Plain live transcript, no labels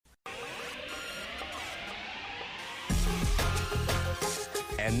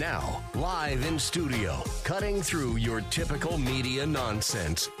And now, live in studio, cutting through your typical media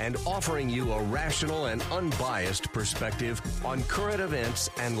nonsense and offering you a rational and unbiased perspective on current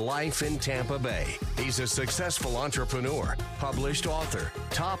events and life in Tampa Bay. He's a successful entrepreneur, published author,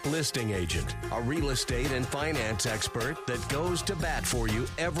 top listing agent, a real estate and finance expert that goes to bat for you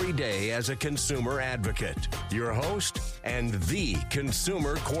every day as a consumer advocate. Your host and the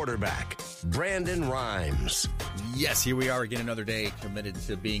consumer quarterback, Brandon Rhymes. Yes, here we are again another day, committed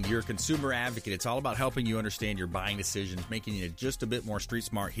to being your consumer advocate. It's all about helping you understand your buying decisions, making you just a bit more street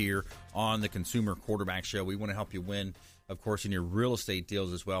smart here on the Consumer Quarterback Show. We want to help you win, of course, in your real estate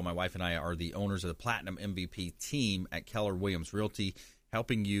deals as well. My wife and I are the owners of the Platinum MVP team at Keller Williams Realty,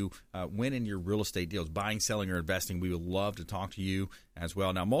 helping you win in your real estate deals, buying, selling, or investing. We would love to talk to you as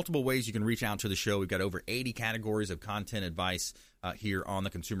well. Now, multiple ways you can reach out to the show. We've got over 80 categories of content advice here on the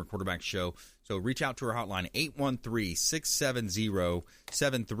Consumer Quarterback Show. So reach out to our hotline,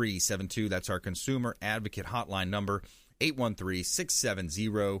 813-670-7372. That's our consumer advocate hotline number,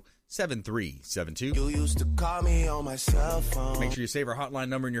 813-670-7372. You used to call me on my cell phone. Make sure you save our hotline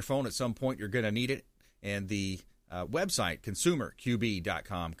number in your phone. At some point, you're going to need it. And the website,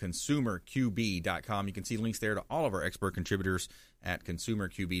 consumerqb.com, consumerqb.com. You can see links there to all of our expert contributors at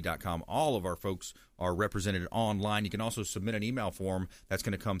consumerqb.com. All of our folks are represented online. You can also submit an email form that's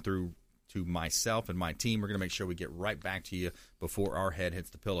going to come through to myself and my team. We're going to make sure we get right back to you before our head hits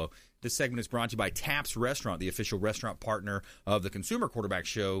the pillow. This segment is brought to you by Taps Restaurant. The official restaurant partner of the Consumer Quarterback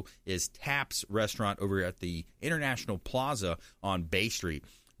Show is Taps Restaurant over at the International Plaza on Bay Street.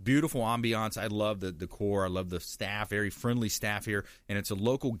 Beautiful ambiance. I love the decor. I love the staff, very friendly staff here. And it's a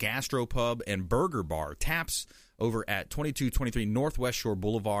local gastropub and burger bar. Taps over at 2223 Northwest Shore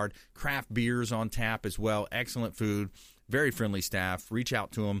Boulevard. Craft beers on tap as well. Excellent food. Very friendly staff. Reach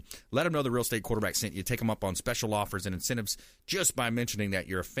out to them. Let them know the Real Estate Quarterback sent you. Take them up on special offers and incentives just by mentioning that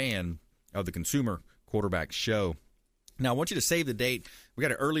you're a fan of the Consumer Quarterback Show. Now, I want you to save the date. We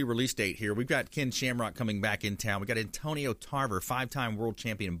got an early release date here. We've got Ken Shamrock coming back in town. We got Antonio Tarver, 5-time world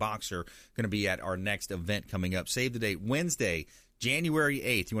champion boxer, going to be at our next event coming up. Save the date, Wednesday, January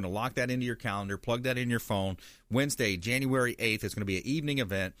 8th. You want to lock that into your calendar, plug that in your phone. Wednesday, January 8th. It's going to be an evening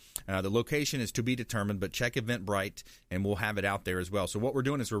event. The location is to be determined, but check Eventbrite, and we'll have it out there as well. So what we're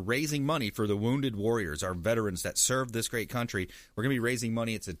doing is we're raising money for the wounded warriors, our veterans that served this great country. We're going to be raising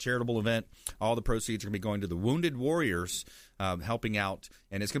money. It's a charitable event. All the proceeds are going to be going to the wounded warriors, helping out.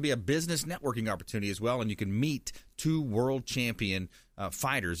 And it's going to be a business networking opportunity as well, and you can meet two world champion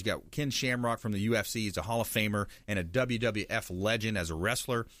fighters. You got Ken Shamrock from the UFC. He's a Hall of Famer and a WWF legend as a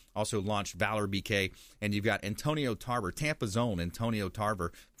wrestler. Also launched Valor BK. And you've got Antonio Tarver, Tampa's own Antonio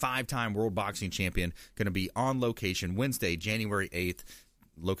Tarver, 5-time world boxing champion, going to be on location Wednesday, January 8th.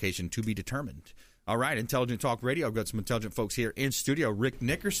 Location to be determined. All right, Intelligent Talk Radio. I've got some intelligent folks here in studio. Rick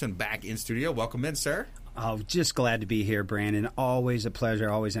Nickerson back in studio. Welcome in, sir. Oh, just glad to be here, Brandon. Always a pleasure,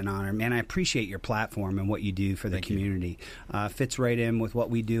 always an honor. Man, I appreciate your platform and what you do for the community. Fits right in with what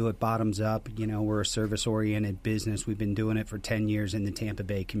we do at Bottoms Up. You know, we're a service-oriented business. We've been doing it for 10 years in the Tampa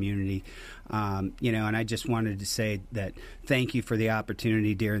Bay community. You know, and I just wanted to say that thank you for the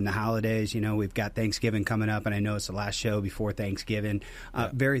opportunity during the holidays. You know, we've got Thanksgiving coming up, and I know it's the last show before Thanksgiving.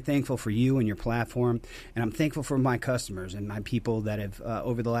 Very thankful for you and your platform, and I'm thankful for my customers and my people that have,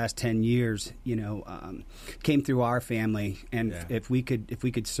 over the last 10 years, you know, came through our family. And if we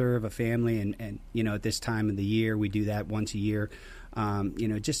could serve a family, and you know, at this time of the year, we do that once a year. You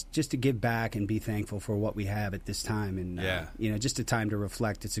know, just to give back and be thankful for what we have at this time, and you know, just a time to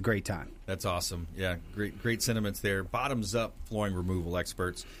reflect. It's a great time. That's awesome. Yeah, great sentiments there. Bottoms up flooring removal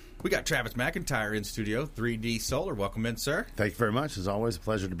experts. We got Travis McIntyre in studio, 3D Solar. Welcome in, sir. Thank you very much. It's always a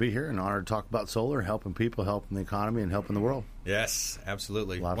pleasure to be here. An honor to talk about solar, helping people, helping the economy, and helping the world. Yes,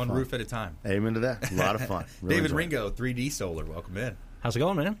 absolutely. One fun. Roof at a time. Amen to that. A lot of fun. Really David Ringo, 3D Solar. Welcome in. How's it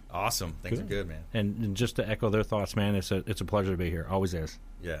going, man? Awesome. Things are good, man. And just to echo their thoughts, man, it's a pleasure to be here. Always is.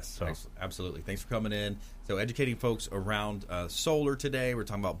 Yes, so. Absolutely. Thanks for coming in. So educating folks around solar today. We're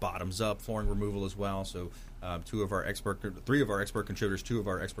talking about bottoms up flooring removal as well. So three of our expert contributors, two of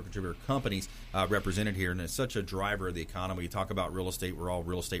our expert contributor companies represented here, and it's such a driver of the economy. You talk about real estate. We're all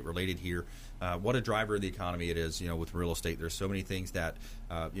real estate related here. What a driver of the economy it is. You know, with real estate, there's so many things that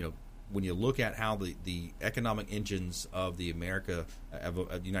you know. When you look at how the economic engines of the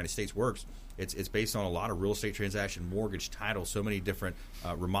United States works, it's based on a lot of real estate transaction, mortgage, title, so many different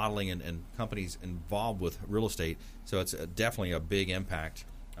remodeling and companies involved with real estate. So it's definitely a big impact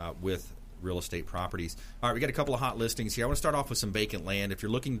with real estate properties. All right, we got a couple of hot listings here. I want to start off with some vacant land. If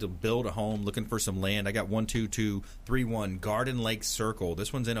you're looking to build a home, looking for some land, I got 12231 Garden Lake Circle.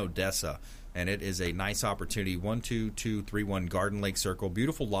 This one's in Odessa, and it is a nice opportunity. 12231 Garden Lake Circle.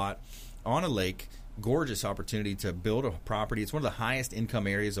 Beautiful lot on a lake. Gorgeous opportunity to build a property. It's one of the highest income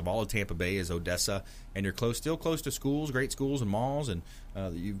areas of all of Tampa Bay is Odessa, and you're still close to schools, great schools and malls, and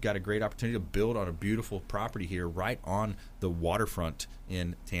you've got a great opportunity to build on a beautiful property here right on the waterfront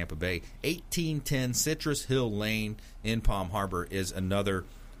in Tampa Bay. 1810 Citrus Hill Lane in Palm Harbor is another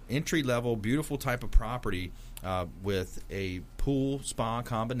entry-level, beautiful type of property with a pool spa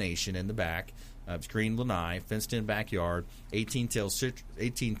combination in the back. Screened lanai, fenced-in backyard,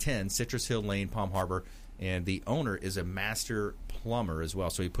 1810 Citrus Hill Lane, Palm Harbor, and the owner is a master plumber as well.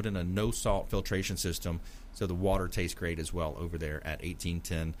 So he put in a no-salt filtration system, so the water tastes great as well over there at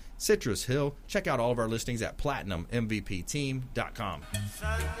 1810 Citrus Hill. Check out all of our listings at PlatinumMVPTeam.com.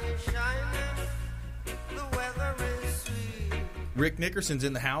 Rick Nickerson's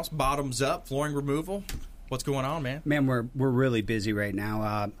in the house, bottoms up, flooring removal. What's going on, man? Man, we're really busy right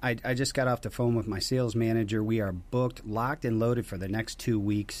now. I just got off the phone with my sales manager. We are booked, locked, and loaded for the next 2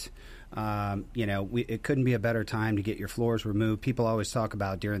 weeks. It couldn't be a better time to get your floors removed. People always talk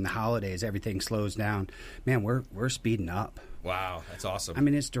about during the holidays everything slows down. Man, we're speeding up. Wow, that's awesome. I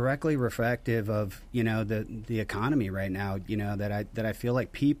mean, it's directly reflective of the economy right now. That I feel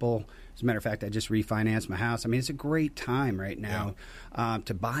like people. As a matter of fact, I just refinanced my house. I mean, it's a great time right now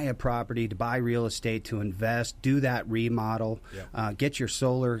to buy a property, to buy real estate, to invest, do that remodel, get your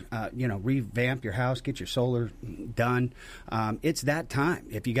solar, revamp your house, get your solar done. It's that time.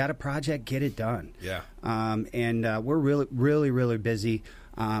 If you got a project, get it done. Yeah. And we're really, really, really busy.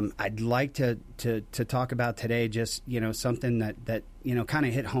 I'd like to talk about today just, something that kind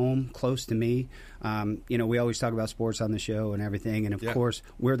of hit home close to me. We always talk about sports on the show and everything. And, of course,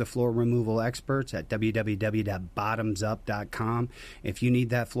 we're the floor removal experts at www.bottomsup.com. If you need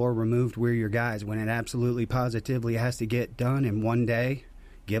that floor removed, we're your guys. When it absolutely positively has to get done in one day,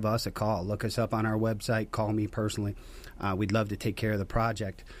 give us a call. Look us up on our website. Call me personally. We'd love to take care of the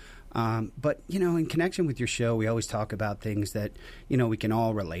project. But, in connection with your show, we always talk about things that, we can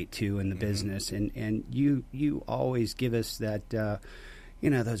all relate to in the business. And you always give us that,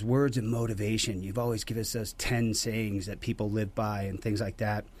 those words of motivation. You've always given us those 10 sayings that people live by and things like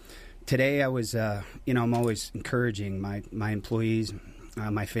that. Today I was, I'm always encouraging my employees,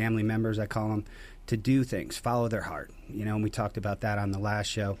 my family members, I call them, to do things, follow their heart. And we talked about that on the last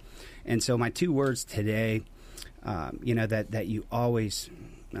show. And so my 2 words today, that you always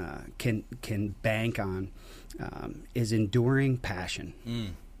can bank on is enduring passion.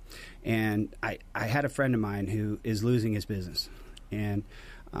 And I had a friend of mine who is losing his business, and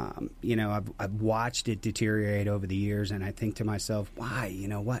I've watched it deteriorate over the years, and I think to myself, why?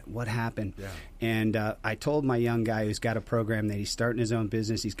 What happened? Yeah. And I told my young guy who's got a program that he's starting his own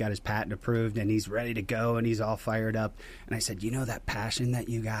business, he's got his patent approved, and he's ready to go, and he's all fired up. And I said, that passion that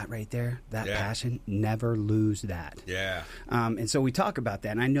you got right there, that passion, never lose that. Yeah. And so we talk about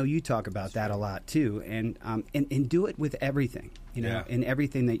that, and I know you talk about that a lot too, and do it with everything. In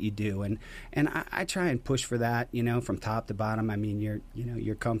everything that you do, and I try and push for that, from top to bottom. I mean, your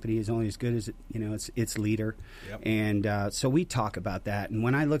company is only as good as its leader, and so we talk about that. And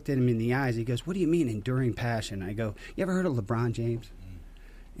when I looked at him in the eyes, he goes, "What do you mean enduring passion?" I go, "You ever heard of LeBron James?"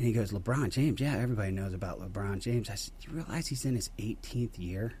 And he goes, "LeBron James, yeah, everybody knows about LeBron James." I said, "Do you realize he's in his 18th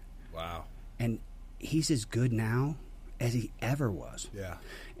year? Wow, and he's as good now as he ever was." Yeah.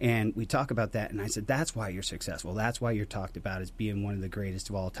 And we talk about that, and I said, that's why you're successful. That's why you're talked about as being one of the greatest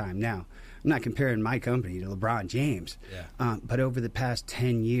of all time. Now, I'm not comparing my company to LeBron James, but over the past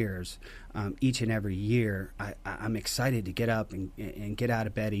 10 years, each and every year, I'm excited to get up and get out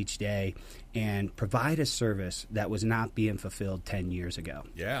of bed each day and provide a service that was not being fulfilled 10 years ago.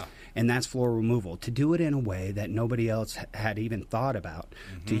 Yeah. And that's floor removal. To do it in a way that nobody else had even thought about,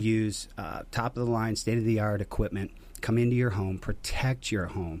 to use top-of-the-line, state-of-the-art equipment, come into your home, protect your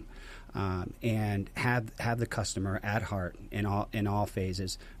home, and have the customer at heart in all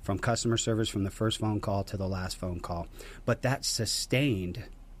phases, from customer service, from the first phone call to the last phone call. But that sustained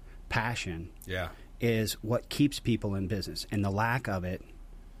passion is what keeps people in business, and the lack of it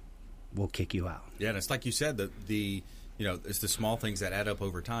will kick you out. Yeah, and it's like you said, the it's the small things that add up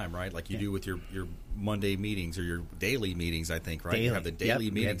over time, right? Like you do with your Monday meetings or your daily meetings, I think, right? Daily. You have the daily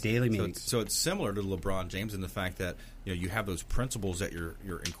meetings. We have daily meetings. So it's similar to LeBron James in the fact that you have those principles that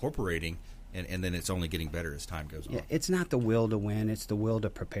you're incorporating, and then it's only getting better as time goes on. Yeah, it's not the will to win; it's the will to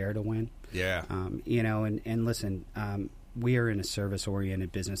prepare to win. Yeah. And listen, we are in a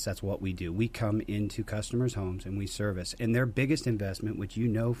service-oriented business. That's what we do. We come into customers' homes and we service. And their biggest investment, which you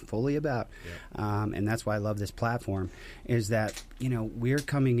know fully about, and that's why I love this platform, is that, we're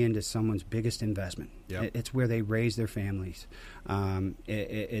coming into someone's biggest investment. Yep. It's where they raise their families.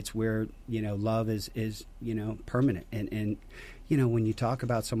 It's where, love is permanent. And when you talk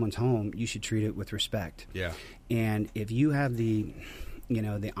about someone's home, you should treat it with respect. Yeah. And if you have the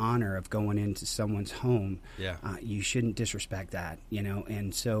honor of going into someone's home, you shouldn't disrespect that,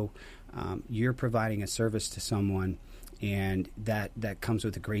 And so you're providing a service to someone, and that comes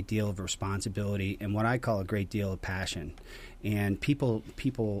with a great deal of responsibility and what I call a great deal of passion. And people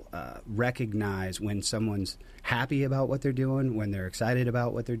recognize when someone's happy about what they're doing, when they're excited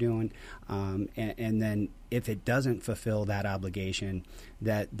about what they're doing, and then if it doesn't fulfill that obligation,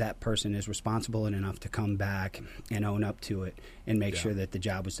 that person is responsible enough to come back and own up to it and make sure that the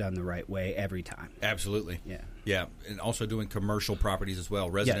job was done the right way every time. Absolutely. Yeah. And also doing commercial properties as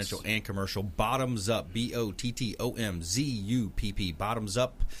well, residential and commercial. Bottoms Up, BOTTOMZUPP,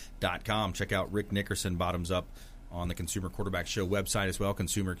 bottomsup.com. Check out Rick Nickerson, Bottoms Up, on the Consumer Quarterback Show website as well,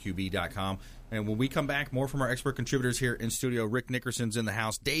 consumerqb.com. And when we come back, more from our expert contributors here in studio. Rick Nickerson's in the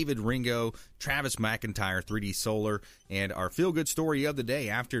house, David Ringo, Travis McIntyre, 3D Solar, and our feel-good story of the day.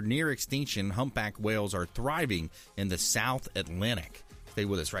 After near extinction, humpback whales are thriving in the South Atlantic. Stay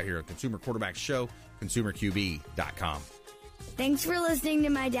with us right here on Consumer Quarterback Show, consumerqb.com. Thanks for listening to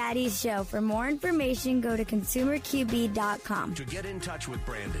My Daddy's Show. For more information, go to consumerqb.com. To get in touch with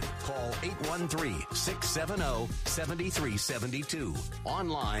Brandon, call 813-670-7372.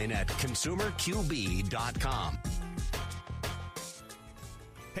 Online at consumerqb.com.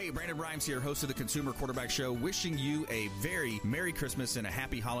 Hey, Brandon Rhymes here, host of the Consumer Quarterback Show, wishing you a very Merry Christmas and a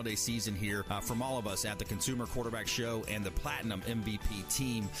happy holiday season here from all of us at the Consumer Quarterback Show and the Platinum MVP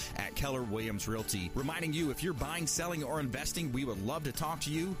team at Keller Williams Realty. Reminding you, if you're buying, selling, or investing, we would love to talk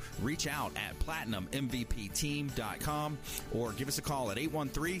to you. Reach out at platinummvpteam.com or give us a call at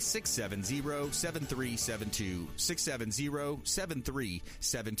 813-670-7372,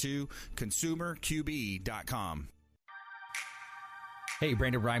 670-7372, consumerqb.com. Hey,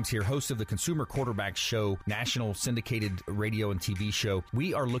 Brandon Rhymes here, host of the Consumer Quarterback Show, national syndicated radio and TV show.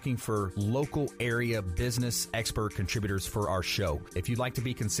 We are looking for local area business expert contributors for our show. If you'd like to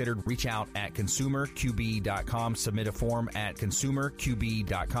be considered, reach out at consumerqb.com, submit a form at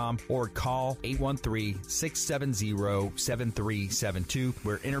consumerqb.com, or call 813-670-7372.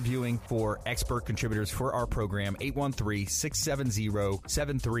 We're interviewing for expert contributors for our program,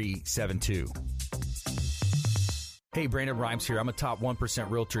 813-670-7372. Hey, Brandon Rhymes here. I'm a top 1%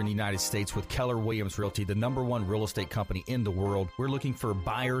 realtor in the United States with Keller Williams Realty, the #1 real estate company in the world. We're looking for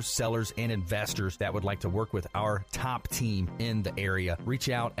buyers, sellers, and investors that would like to work with our top team in the area. Reach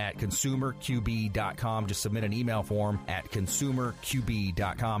out at consumerqb.com. Just submit an email form at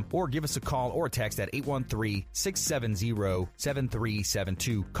consumerqb.com or give us a call or a text at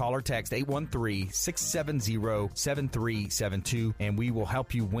 813-670-7372. Call or text 813-670-7372, and we will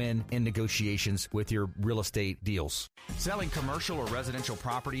help you win in negotiations with your real estate deals. Selling commercial or residential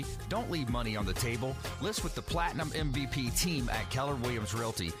property? Don't leave money on the table. List with the Platinum MVP team at Keller Williams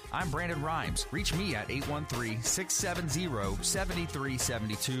Realty. I'm Brandon Rhymes. Reach me at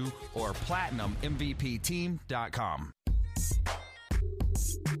 813-670-7372 or platinummvpteam.com.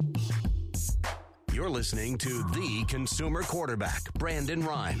 You're listening to the Consumer Quarterback, Brandon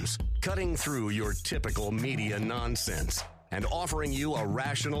Rhymes, cutting through your typical media nonsense and offering you a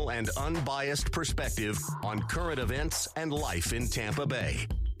rational and unbiased perspective on current events and life in Tampa Bay.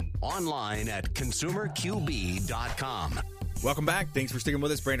 Online at consumerqb.com. Welcome back. Thanks for sticking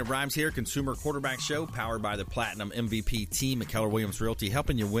with us. Brandon Rhymes here, Consumer Quarterback Show, powered by the Platinum MVP team at Keller Williams Realty,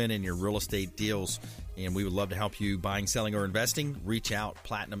 helping you win in your real estate deals. And we would love to help you buying, selling, or investing. Reach out,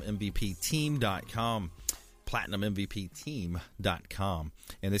 platinummvpteam.com. platinummvpteam.com.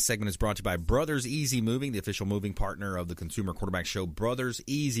 And this segment is brought to you by Brothers Easy Moving, the official moving partner of the Consumer Quarterback Show. Brothers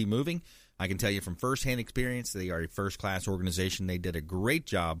Easy Moving. I can tell you from firsthand experience, they are a first-class organization. They did a great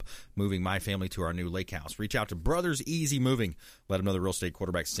job moving my family to our new lake house. Reach out to Brothers Easy Moving. Let them know the real estate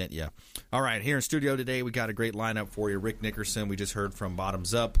quarterback sent you. All right, here in studio today, we got a great lineup for you. Rick Nickerson, we just heard from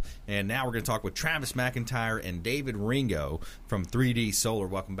Bottoms Up. And now we're going to talk with Travis McIntyre and David Ringo from 3D Solar.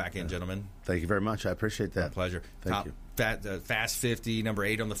 Welcome back in, gentlemen. Thank you very much. I appreciate that. My pleasure. Thank you. Fast 50, number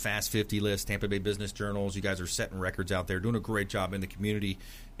 8 on the Fast 50 list, Tampa Bay Business Journals. You guys are setting records out there, doing a great job in the community,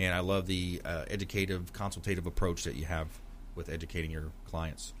 and I love the educative, consultative approach that you have with educating your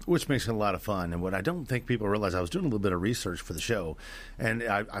clients. Which makes it a lot of fun. And what I don't think people realize, I was doing a little bit of research for the show, and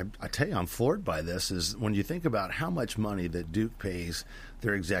I tell you, I'm floored by this, is when you think about how much money that Duke pays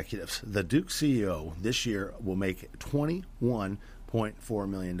their executives. The Duke CEO this year will make $21.4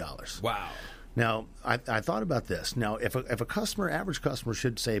 million. Wow. Now, I thought about this. Now, if a average customer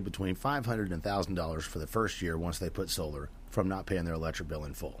should save between $500 and $1,000 for the first year once they put solar from not paying their electric bill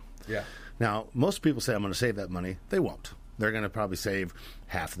in full. Yeah. Now, most people say, I'm going to save that money. They won't. They're going to probably save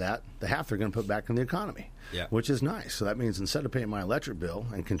half that. The half they're going to put back in the economy, which is nice. So that means instead of paying my electric bill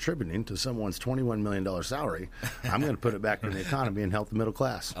and contributing to someone's $21 million salary, I'm going to put it back in the economy and help the middle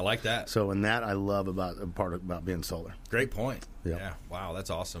class. I like that. So in that, I love about being solar. Great point. Yep. Yeah. Wow, that's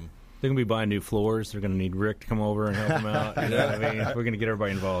awesome. They're going to be buying new floors. They're going to need Rick to come over and help them out. You know what I mean? We're going to get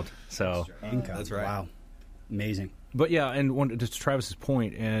everybody involved. So Income. That's right. Wow. Amazing. But yeah, and to Travis's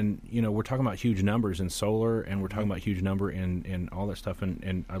point, and we're talking about huge numbers in solar, and we're talking about huge number in all that stuff,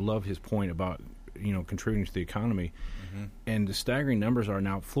 and I love his point about contributing to the economy, and the staggering numbers are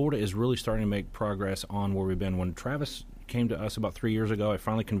now. Florida is really starting to make progress on where we've been. When Travis came to us about 3 years ago, I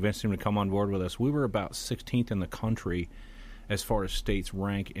finally convinced him to come on board with us. We were about 16th in the country as far as states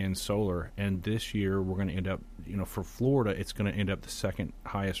rank in solar, and this year we're going to end up, for Florida, it's going to end up the second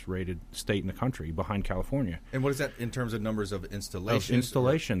highest rated state in the country, behind California. And what is that in terms of numbers of installations?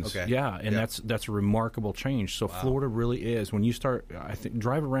 Okay. Yeah, and that's a remarkable change. So Florida really is, when you start, I think,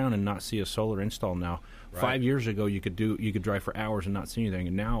 drive around and not see a solar install now. Right. 5 years ago, you could drive for hours and not see anything,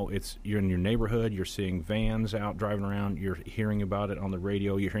 and now you're in your neighborhood, you're seeing vans out driving around, you're hearing about it on the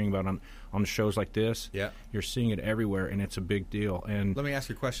radio, you're hearing about it on shows like this. Yeah, you're seeing it everywhere, and it's a big deal. And let me ask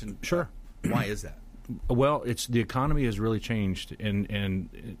you a question. Sure. Why is that? Well, it's the economy has really changed,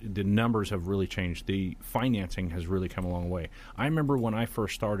 and the numbers have really changed. The financing has really come a long way. I remember when I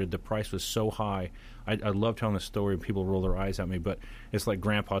first started, the price was so high. I love telling the story, and people roll their eyes at me, but it's like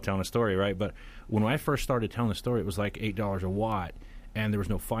Grandpa telling a story, right? But when I first started telling the story, it was like $8 a watt, and there was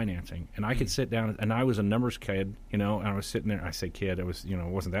no financing. And I could sit down, and I was a numbers kid, and I was sitting there. I say kid, it was, it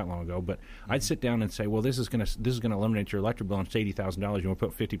wasn't that long ago, but I'd sit down and say, well, this is gonna eliminate your electric bill, and it's $80,000. You want to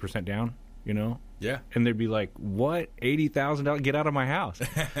put 50% down? Yeah. And they'd be like, what? $80,000? Get out of my house.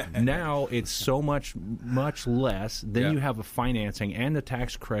 Now it's so much less. Then you have a financing, and the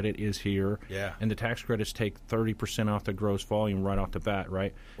tax credit is here. Yeah. And the tax credits take 30% off the gross volume right off the bat,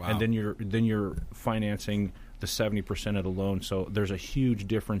 right? Wow. And then you're financing the 70% of the loan. So there's a huge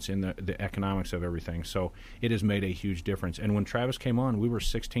difference in the economics of everything. So it has made a huge difference. And when Travis came on, we were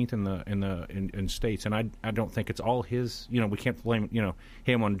 16th in states. And I don't think it's all his. We can't blame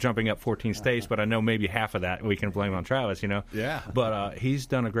him on jumping up 14 states, but I know maybe half of that we can blame on Travis. Yeah. But he's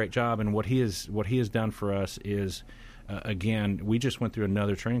done a great job, and what he has done for us is, again, we just went through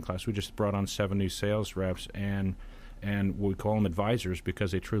another training class. We just brought on 7 new sales reps, and we call them advisors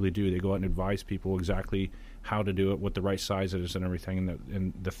because they truly do. They go out and advise people exactly how to do it, what the right size it is, and everything.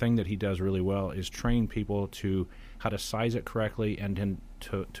 And the thing that he does really well is train people to how to size it correctly, and then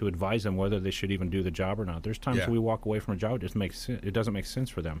to advise them whether they should even do the job or not. There's times we walk away from a job, it doesn't make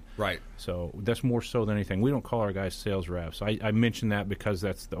sense for them. Right. So that's more so than anything. We don't call our guys sales reps. I mention that because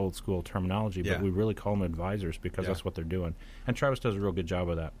that's the old school terminology, but we really call them advisors because that's what they're doing. And Travis does a real good job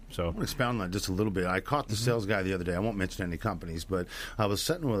of that. So I'm going to expound on that just a little bit. I caught the sales guy the other day. I won't mention any companies, but I was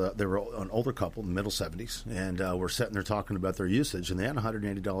sitting with they were an older couple in the middle 70s, and we're sitting there talking about their usage, and they had a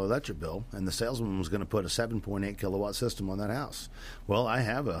 $180 electric bill, and the salesman was going to put a 7.8 kilowatt system on that house. Well, I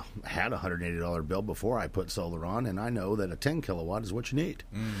had a $180 bill before I put solar on, and I know that a 10 kilowatt is what you need.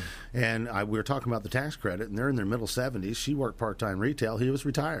 And we were talking about the tax credit, and they're in their middle 70s. She worked part-time retail. He was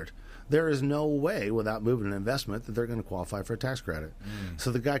retired. There is no way, without moving an investment, that they're going to qualify for a tax credit. So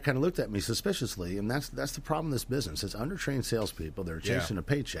the guy kind of looked at me suspiciously, and that's the problem in this business. It's undertrained salespeople. They're chasing a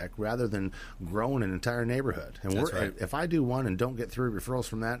paycheck rather than growing an entire neighborhood. And if I do one and don't get 3 referrals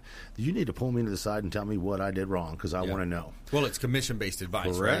from that, you need to pull me to the side and tell me what I did wrong, because I want to know. Well, it's commission-based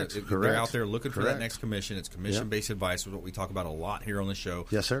advice, Correct. right? Correct. They're out there looking for that next commission. It's commission-based advice, is what we talk about a lot here on the show.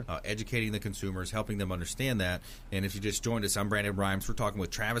 Yes, sir. Educating the consumers, helping them understand that. And if you just joined us, I'm Brandon Rhymes. We're talking with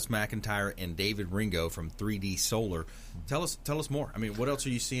Travis McIntyre and David Ringo from 3D Solar. Tell us more. I mean, what else are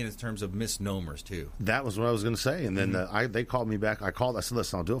you seeing in terms of misnomers, too? That was what I was going to say. And then they called me back. I said,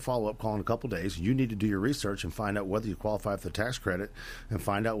 listen, I'll do a follow-up call in a couple days. You need to do your research and find out whether you qualify for the tax credit and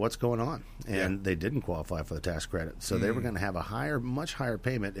find out what's going on. And they didn't qualify for the tax credit. So they were going to have a much higher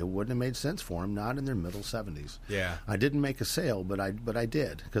payment. It wouldn't have made sense for them, not in their middle 70s. Yeah. I didn't make a sale, but I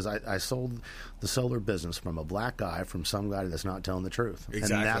did, because I sold the solar business from a black guy, from some guy that's not telling the truth.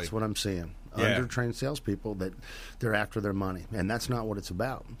 Exactly. And that's what I'm seeing. undertrained salespeople that they're after their money, and that's not what it's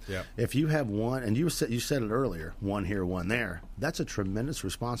about. Yeah. If you have one, and you said it earlier, one here, one there, that's a tremendous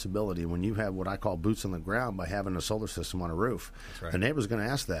responsibility when you have what I call boots on the ground by having a solar system on a roof. That's right. The neighbor's going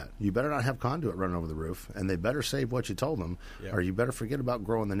to ask that. You better not have conduit running over the roof, and they better save what you told them, or you better forget about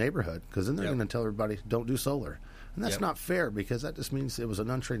growing the neighborhood, because then they're going to tell everybody, don't do solar. And that's not fair, because that just means it was an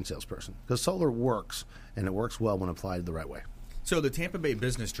untrained salesperson. Because solar works, and it works well when applied the right way. So the Tampa Bay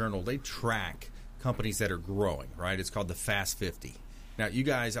Business Journal, they track companies that are growing, right? It's called the Fast 50. Now, you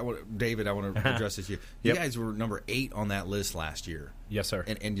guys, David, I want to address this to you. You guys were number 8 on that list last year. Yes, sir.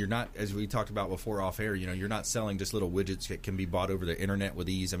 And you're not, as we talked about before off air, you're not selling just little widgets that can be bought over the internet with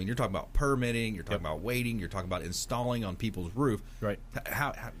ease. I mean, you're talking about permitting, you're talking about waiting, you're talking about installing on people's roof. Right.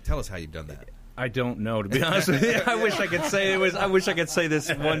 Tell us how you've done that. I don't know, to be honest with you. I wish I could say I wish I could say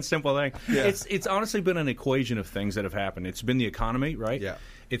this one simple thing. Yeah. It's honestly been an equation of things that have happened. It's been the economy, right? Yeah.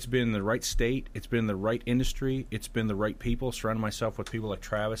 It's been the right state. It's been the right industry. It's been the right people. Surrounding myself with people like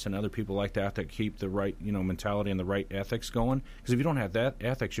Travis and other people like that keep the right mentality and the right ethics going. Because if you don't have that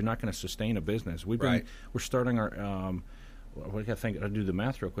ethics, you're not going to sustain a business. We're starting our. I think I'll do the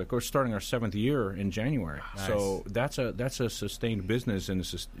math real quick. We're starting our 7th year in January, so that's a sustained business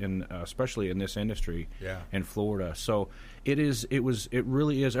in especially in this industry in Florida. So it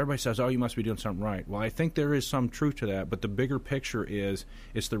really is. Everybody says, "Oh, you must be doing something right." Well, I think there is some truth to that, but the bigger picture is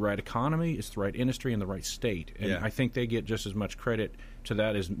it's the right economy, it's the right industry, and the right state. And I think they get just as much credit to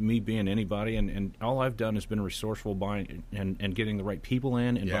that as me being anybody. And all I've done has been resourceful buying and getting the right people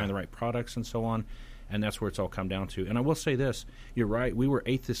in and buying the right products and so on. And that's where it's all come down to. And I will say this, you're right, we were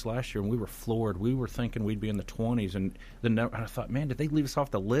 8th this last year, and we were floored. We were thinking we'd be in the 20s, and I thought, man, did they leave us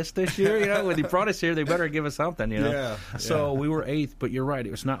off the list this year? When they brought us here, they better give us something, So we were 8th, but you're right,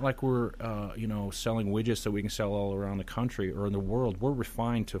 it's not like we're, selling widgets that we can sell all around the country or in the world. We're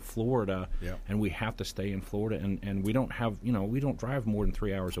refined to Florida, and we have to stay in Florida, and we don't have, we don't drive more than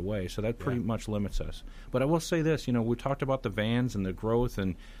 3 hours away, so that pretty much limits us. But I will say this, we talked about the vans and the growth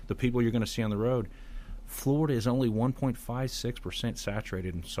and the people you're going to see on the road. Florida is only 1.56%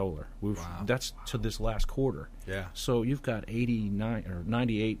 saturated in solar. That's to this last quarter. Yeah. So you've got 89 or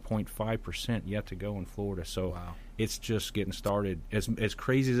 98.5% yet to go in Florida. So it's just getting started. As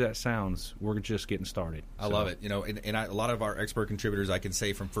crazy as that sounds, we're just getting started. I love it. A lot of our expert contributors, I can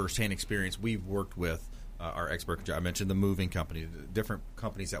say from firsthand experience, we've worked with. Our expert, I mentioned the moving company, the different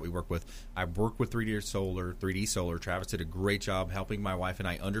companies that we work with. I've worked with 3D Solar. Travis did a great job helping my wife and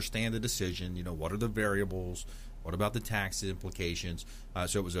I understand the decision. What are the variables? What about the tax implications?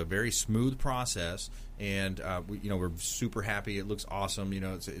 So it was a very smooth process, and we're super happy. It looks awesome.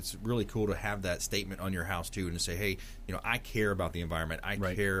 It's really cool to have that statement on your house too, and to say, hey, I care about the environment. I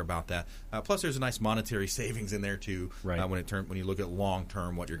care about that. Plus, there's a nice monetary savings in there too. Right. When you look at long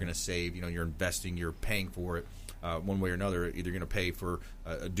term, what you're going to save. You're investing. You're paying for it. One way or another, either you're going to pay for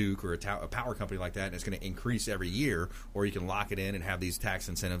a Duke or a power company like that, and it's going to increase every year, or you can lock it in and have these tax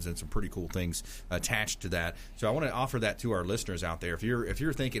incentives and some pretty cool things attached to that. So I want to offer that to our listeners out there. If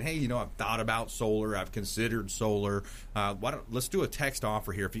you're thinking, hey, I've thought about solar, I've considered solar, let's do a text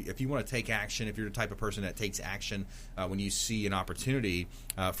offer here. If you want to take action, if you're the type of person that takes action when you see an opportunity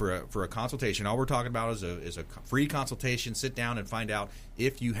for a consultation, all we're talking about is a free consultation. Sit down and find out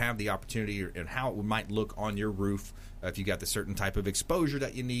if you have the opportunity and how it might look on your roof, if you got the certain type of exposure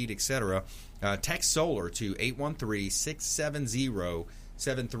that you need, etc. Text solar to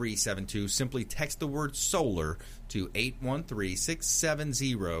 813-670-7372. Simply text the word solar to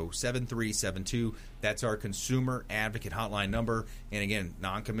 813-670-7372. That's our consumer advocate hotline number. And again,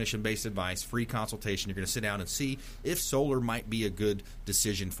 non-commission based advice, free consultation. You're going to sit down and see if solar might be a good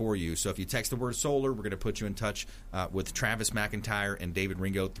decision for you. So if you text the word solar, we're going to put you in touch with Travis McIntyre and David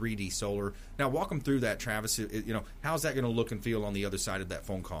Ringo, 3D Solar. Now, walk them through that, Travis. How's that going to look and feel on the other side of that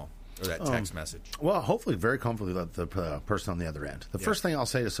phone call? Or that text message? Well, hopefully very comfortably with the person on the other end. The first thing I'll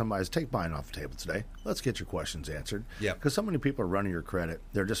say to somebody is take buying off the table today. Let's get your questions answered. Yeah. Because so many people are running your credit.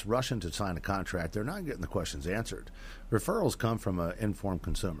 They're just rushing to sign a contract. They're not getting the questions answered. Referrals come from an informed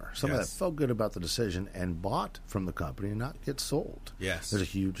consumer. Somebody that felt good about the decision and bought from the company and not get sold. Yes. There's a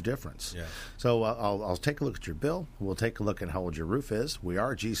huge difference. Yeah. So I'll take a look at your bill. We'll take a look at how old your roof is. We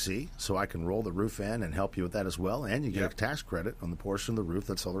are GC, so I can roll the roof in and help you with that as well. And you get a tax credit on the portion of the roof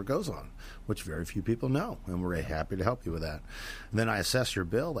that solar goes on, which very few people know, and we're happy to help you with that. And then I assess your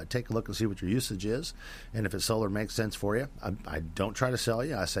bill. I take a look and see what your usage is, and if solar makes sense for you, I don't try to sell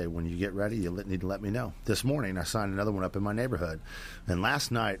you. I say, when you get ready, you need to let me know. This morning, I signed another one up in my neighborhood, and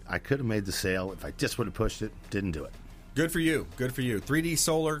last night, I could have made the sale if I just would have pushed it, didn't do it. Good for you. Good for you. 3D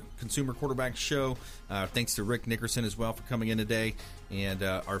Solar, Consumer Quarterback Show. Thanks to Rick Nickerson as well for coming in today. And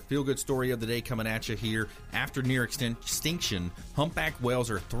our feel-good story of the day coming at you here. After near extinction, humpback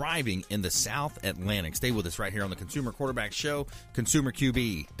whales are thriving in the South Atlantic. Stay with us right here on the Consumer Quarterback Show,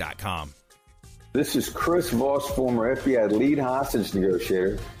 ConsumerQB.com. This is Chris Voss, former FBI lead hostage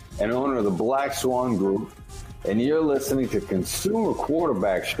negotiator and owner of the Black Swan Group, and you're listening to Consumer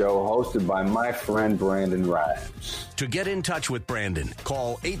Quarterback Show hosted by my friend Brandon Rhymes. To get in touch with Brandon,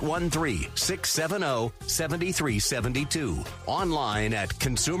 call 813-670-7372. Online at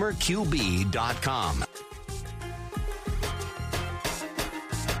ConsumerQB.com.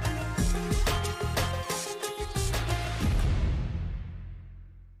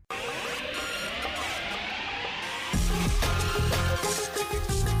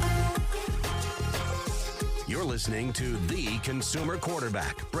 Listening to the Consumer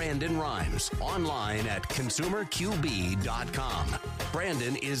Quarterback, Brandon Rhymes, online at ConsumerQB.com.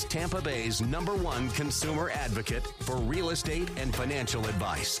 Brandon is Tampa Bay's #1 consumer advocate for real estate and financial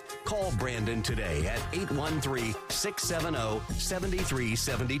advice. Call Brandon today at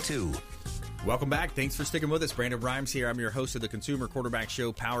 813-670-7372. Welcome back. Thanks for sticking with us. Brandon Rhymes here. I'm your host of the Consumer Quarterback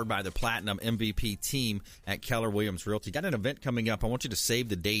Show, powered by the Platinum MVP team at Keller Williams Realty. Got an event coming up. I want you to save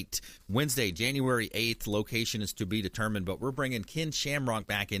the date. Wednesday, January 8th. Location is to be determined, but we're bringing Ken Shamrock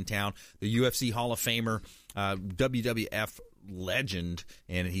back in town, the UFC Hall of Famer, WWF legend,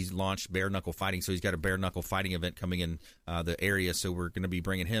 and he's launched bare knuckle fighting, so he's got a bare knuckle fighting event coming in the area, so we're going to be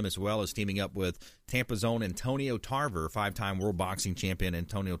bringing him, as well as teaming up with Tampa's own Antonio Tarver, 5-time world boxing champion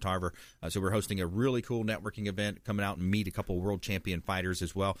Antonio Tarver. So we're hosting a really cool networking event, coming out and meet a couple world champion fighters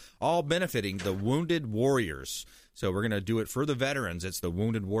as well, all benefiting the Wounded Warriors. So we're going to do it for the veterans. It's the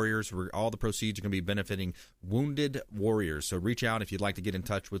Wounded Warriors. All the proceeds are going to be benefiting Wounded Warriors. So reach out if you'd like to get in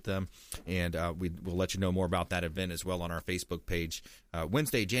touch with them, and we'll let you know more about that event as well on our Facebook page.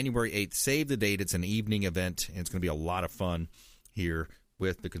 Wednesday, January 8th. Save the date. It's an evening event, and it's going to be a lot of fun here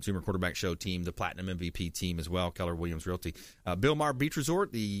with the Consumer Quarterback Show team, the Platinum MVP team as well, Keller Williams Realty. Bill Maher Beach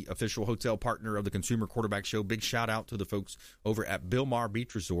Resort, the official hotel partner of the Consumer Quarterback Show. Big shout out to the folks over at Bill Maher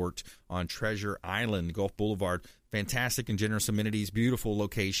Beach Resort on Treasure Island, Gulf Boulevard. Fantastic and generous amenities, beautiful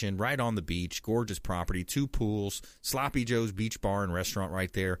location, right on the beach, gorgeous property, 2 pools, Sloppy Joe's Beach Bar and Restaurant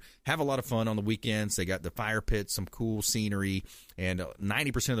right there. Have a lot of fun on the weekends. They got the fire pit, some cool scenery, and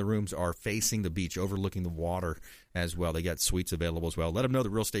 90% of the rooms are facing the beach, overlooking the water as well. They got suites available as well. Let them know the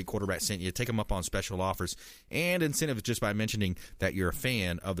Real Estate Quarterback sent you. Take them up on special offers and incentives just by mentioning that you're a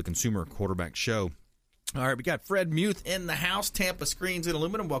fan of the Consumer Quarterback Show. All right, we got Fred Muth in the house, Tampa Screens and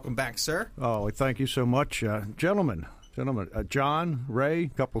Aluminum. Welcome back, sir. Oh, thank you so much. Gentlemen, John, Ray, a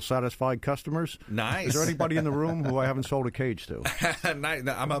couple satisfied customers. Nice. Is there anybody in the room who I haven't sold a cage to? Nice.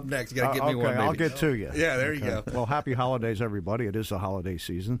 No, I'm up next. You got to give me one, baby. I'll get to you. Yeah, there you go. Well, happy holidays, everybody. It is the holiday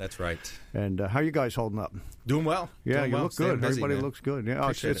season. That's right. And how you guys holding up? Doing well. Yeah, Doing you well. look good. Busy, Everybody man. looks good. Yeah,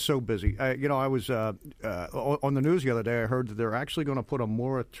 it's so busy. I was on the news the other day. I heard that they're actually going to put a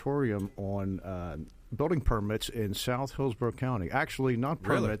moratorium on building permits in South Hillsborough County. Actually, not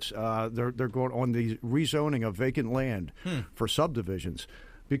permits. Really? They're going on the rezoning of vacant land for subdivisions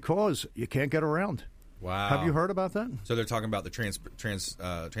because you can't get around. Wow. Have you heard about that? So they're talking about the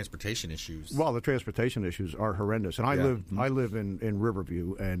transportation issues. Well, the transportation issues are horrendous, and I live in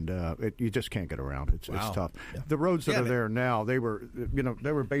Riverview, and you just can't get around. It's tough. Yeah. The roads that are there now, they were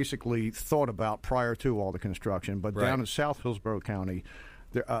basically thought about prior to all the construction, but down in South Hillsborough County,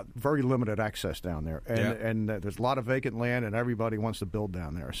 there very limited access down there, and there's a lot of vacant land, and everybody wants to build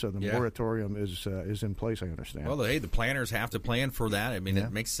down there. So the moratorium is in place. I understand. Well, hey, the planners have to plan for that. I mean,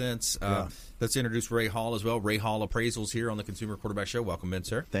 it makes sense. Let's introduce Ray Hall as well. Ray Hall Appraisals here on the Consumer Quarterback Show. Welcome in,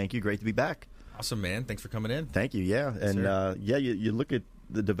 sir. Thank you. Great to be back. Awesome, man. Thanks for coming in. Thank you. Yeah, and you look at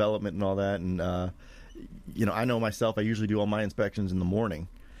the development and all that, and I know myself. I usually do all my inspections in the morning,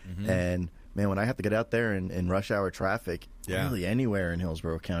 and man, when I have to get out there in rush hour traffic, really anywhere in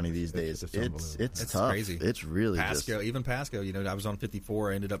Hillsborough County these days, it's tough. Crazy. It's really Pasco, even Pasco. I was on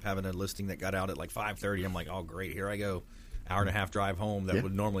 54. I ended up having a listing that got out at like 5:30. I'm like, oh great, here I go. Hour and a half drive home. That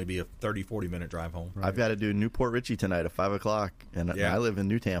would normally be a 30-40 minute drive home. Right. I've got to do Newport Richie tonight at 5 o'clock, and I live in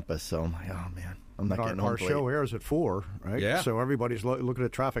New Tampa, so I'm like, oh man. I'm not getting home our show airs at 4, right? Yeah. So everybody's looking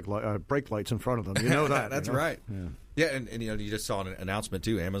at traffic brake lights in front of them. You know that. That's right. Yeah, and you just saw an announcement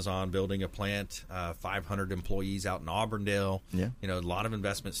too. Amazon building a plant, 500 employees out in Auburndale. Yeah. A lot of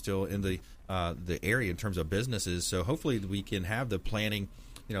investment still in the area in terms of businesses. So hopefully we can have the planning.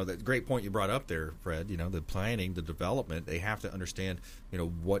 That great point you brought up there, Fred. The planning, the development, they have to understand,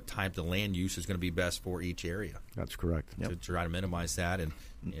 what type of land use is going to be best for each area. That's correct. To try to minimize that, and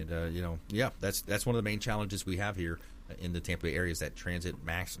that's one of the main challenges we have here in the Tampa Bay area is that transit,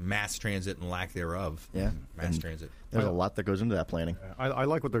 mass transit and lack thereof. Yeah. Mass transit. There's a lot that goes into that planning. I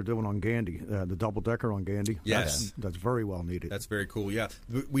like what they're doing on Gandy, the double-decker on Gandy. Yes. That's very well needed. That's very cool, yeah.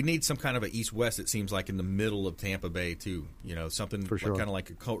 We need some kind of an east-west, it seems like, in the middle of Tampa Bay, too. Something For sure. kind of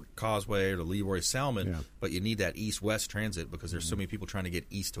like a Causeway or the Leroy Salmon, but you need that east-west transit because there's so many people trying to get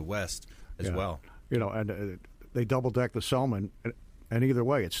east to west as well. And they double-deck the Selman, and either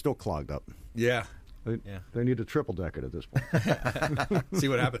way, it's still clogged up. Yeah. They need a triple deck it at this point. See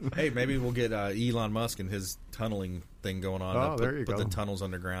what happens. Hey, maybe we'll get Elon Musk and his tunneling thing going on. Oh, there you go. Put the tunnels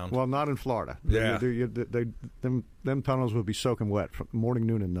underground. Well, not in Florida. Yeah. Them tunnels would be soaking wet from morning,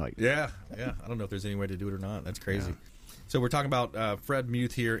 noon, and night. Yeah. I don't know if there's any way to do it or not. That's crazy. Yeah. So we're talking about Fred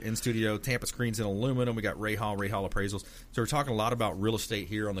Muth here in studio, Tampa Screens and Aluminum. We got Ray Hall Appraisals. So we're talking a lot about real estate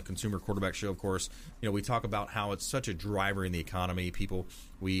here on the Consumer Quarterback Show, of course. We talk about how it's such a driver in the economy.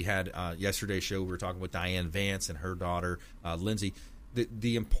 We had yesterday's show, we were talking with Diane Vance and her daughter, Lindsay,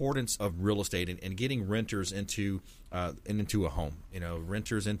 the importance of real estate and getting renters into a home.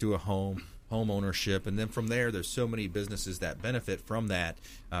 Renters into a home ownership, and then from there's so many businesses that benefit from that.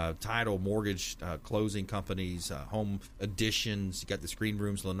 Title, mortgage, closing companies, home additions. You got the screen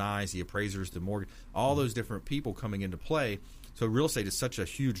rooms, lanais, the appraisers, the mortgage, all those different people coming into play. So real estate is such a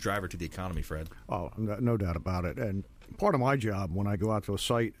huge driver to the economy, Fred. Oh, no doubt about it. And part of my job when I go out to a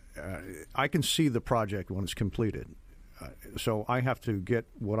site, I can see the project when it's completed. So I have to get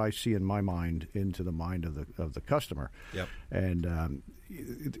what I see in my mind into the mind of the customer. Yep. And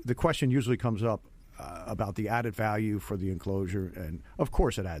the question usually comes up about the added value for the enclosure, and of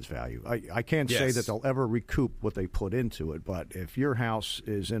course it adds value. I can't say that they'll ever recoup what they put into it, but if your house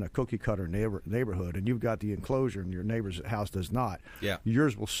is in a cookie-cutter neighborhood and you've got the enclosure and your neighbor's house does not,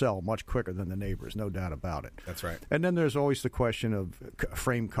 yours will sell much quicker than the neighbor's, no doubt about it. That's right. And then there's always the question of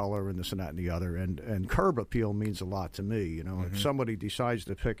frame color and this and that and the other, and curb appeal means a lot to me. If somebody decides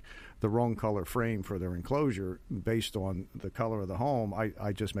to pick the wrong color frame for their enclosure based on the color of the home,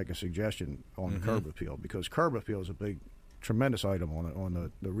 I just make a suggestion on the curb appeal, because curb appeal is a tremendous item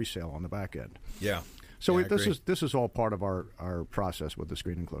on the resale on the back end. Yeah. So this is all part of our process with the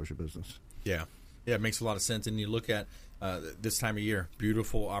screen enclosure business. Yeah. Yeah, it makes a lot of sense. And you look at this time of year,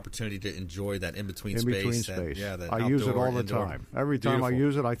 beautiful opportunity to enjoy that in-between space. I use it all the time. Every time I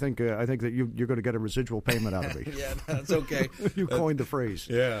use it, I think that you're going to get a residual payment out of me. Yeah, that's okay. You coined the phrase.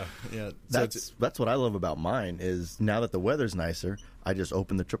 Yeah. That's what I love about mine is now that the weather's nicer, I just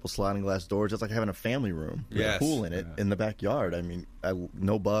open the triple sliding glass doors, just like having a family room with a pool in it in the backyard. I mean,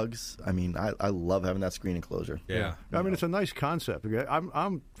 no bugs. I mean, I love having that screen enclosure. Yeah. I mean, it's a nice concept.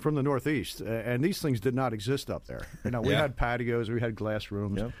 I'm from the Northeast, and these things did not exist up there. We had patios, we had glass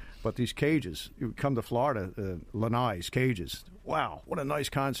rooms, but these cages, you come to Florida, lanais, cages. Wow, what a nice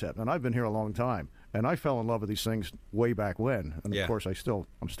concept. And I've been here a long time. And I fell in love with these things way back when, and of course I'm still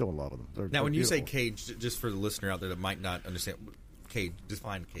in love with them. Now, when you say cage, just for the listener out there that might not understand, cage,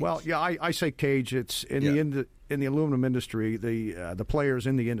 define cage. Well, yeah, I say cage. It's in the aluminum industry. The players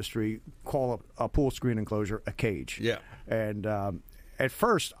in the industry call a pool screen enclosure a cage. Yeah, and at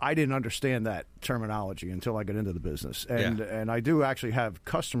first I didn't understand that terminology until I got into the business, and I do actually have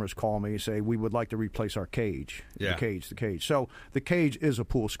customers call me and say we would like to replace our cage. The cage. So the cage is a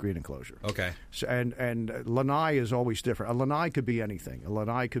pool screen enclosure. Okay. So, and lanai is always different. A lanai could be anything. A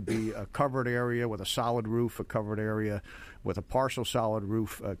lanai could be a covered area with a solid roof, a covered area with a partial solid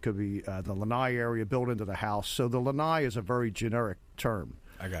roof. Could be the lanai area built into the house. So the lanai is a very generic term.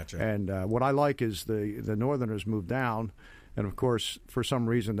 I got you. And what I like is the Northerners moved down. And of course, for some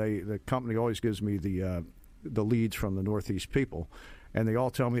reason, the company always gives me the leads from the Northeast people, and they all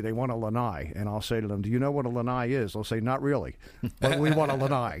tell me they want a lanai. And I'll say to them, "Do you know what a lanai is?" They'll say, "Not really, but we want a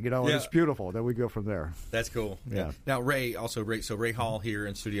lanai." And it's beautiful. Then we go from there. That's cool. Yeah. Now Ray Hall here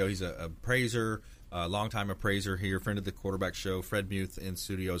in studio. He's a appraiser, longtime appraiser here, friend of the Quarterback Show. Fred Muth in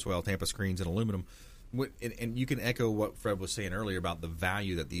studio as well. Tampa Screens and Aluminum. And you can echo what Fred was saying earlier about the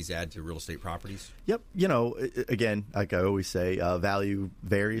value that these add to real estate properties. Yep. Again, like I always say, value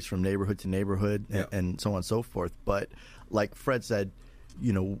varies from neighborhood to neighborhood and so on and so forth. But like Fred said,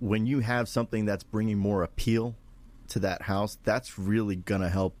 when you have something that's bringing more appeal to that house, that's really going to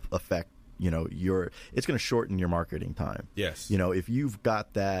help affect, it's going to shorten your marketing time. Yes. If you've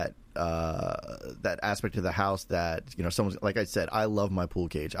got that aspect of the house that someone's, like I said, I love my pool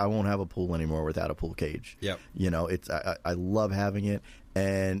cage. I won't have a pool anymore without a pool cage. Yep. I love having it,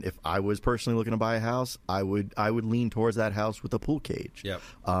 And if I was personally looking to buy a house, I would lean towards that house with a pool cage. Yep.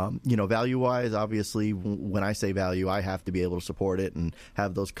 Value-wise, obviously, when I say value, I have to be able to support it and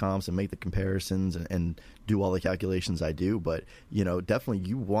have those comps and make the comparisons and do all the calculations I do. But, definitely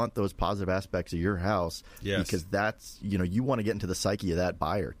you want those positive aspects of your house because that's, you want to get into the psyche of that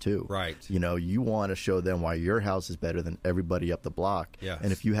buyer too. Right. You want to show them why your house is better than everybody up the block. Yes.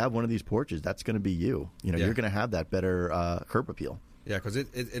 And if you have one of these porches, that's going to be you. You're going to have that better curb appeal. Yeah, because it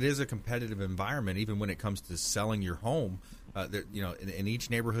is a competitive environment, even when it comes to selling your home. In each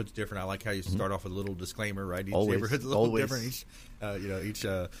neighborhood's different. I like how you start off with a little disclaimer, right? Each neighborhood's a little different. Each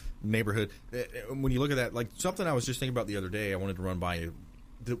neighborhood. When you look at that, like something I was just thinking about the other day, I wanted to run by you.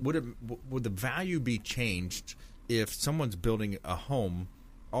 Would the value be changed if someone's building a home,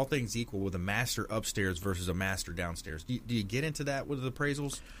 all things equal, with a master upstairs versus a master downstairs? Do you get into that with the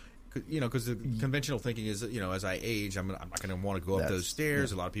appraisals? Because the conventional thinking is that, as I age, I'm not going to want to go up those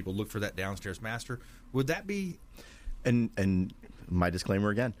stairs. Yeah. A lot of people look for that downstairs master. Would that be... And my disclaimer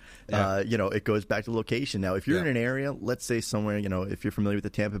again, it goes back to location. Now, if you're in an area, let's say somewhere, if you're familiar with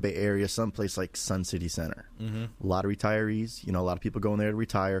the Tampa Bay area, someplace like Sun City Center, a lot of retirees, a lot of people going there to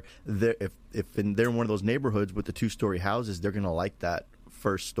retire. If they're in one of those neighborhoods with the 2-story houses, they're going to like that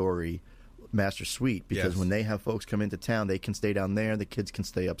first story master suite because when they have folks come into town, they can stay down there, the kids can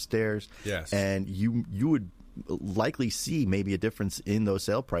stay upstairs. Yes. And you would likely see maybe a difference in those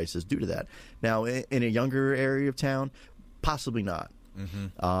sale prices due to that. Now, in a younger area of town, possibly not.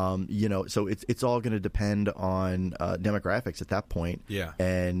 So it's all going to depend on demographics at that point,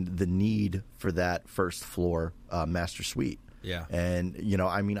 and the need for that first floor master suite. Yeah. And,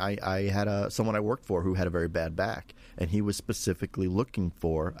 I had someone I worked for who had a very bad back, and he was specifically looking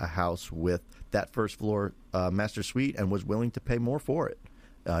for a house with that first floor master suite and was willing to pay more for it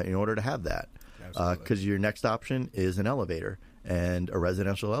in order to have that. Because your next option is an elevator, and a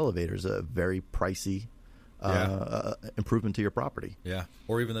residential elevator is a very pricey improvement to your property. Yeah.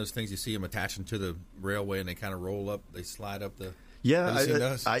 Or even those things you see them attaching to the railway and they kind of roll up, they slide up the...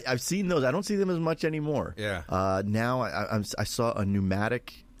 Yeah, I've seen those. I don't see them as much anymore. Yeah. Now I saw a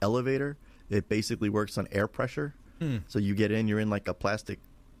pneumatic elevator. It basically works on air pressure. So you get in, you're in like a plastic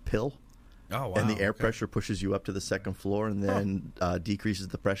pill. Oh, wow. And the air pressure pushes you up to the second floor and then decreases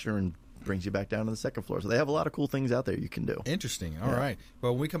the pressure and brings you back down to the second floor. So they have a lot of cool things out there you can do. Interesting. All right.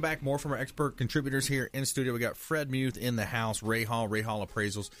 Well, when we come back, more from our expert contributors here in studio. We got Fred Muth in the house, Ray Hall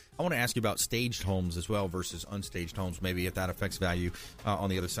Appraisals. I want to ask you about staged homes as well versus unstaged homes, maybe if that affects value on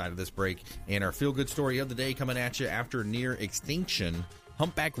the other side of this break. And our feel-good story of the day coming at you after near extinction.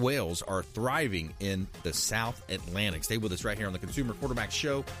 Humpback whales are thriving in the South Atlantic. Stay with us right here on the Consumer Quarterback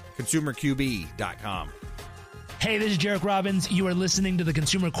Show, ConsumerQB.com. Hey, this is Jarek Robbins. You are listening to the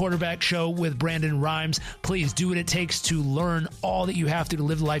Consumer Quarterback Show with Brandon Rhymes. Please do what it takes to learn all that you have to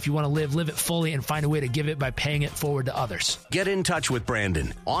live the life you want to live it fully, and find a way to give it by paying it forward to others. Get in touch with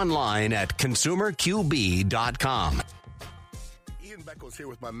Brandon online at ConsumerQB.com. Beckles here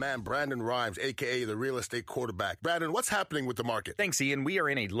with my man Brandon Rhymes, a.k.a. the real estate quarterback. Brandon, what's happening with the market? Thanks, Ian. We are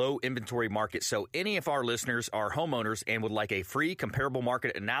in a low inventory market, so any of our listeners are homeowners and would like a free comparable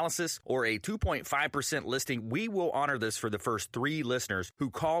market analysis or a 2.5% listing, we will honor this for the first 3 listeners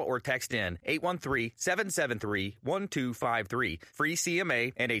who call or text in 813-773-1253. Free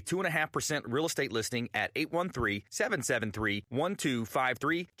CMA and a 2.5% real estate listing at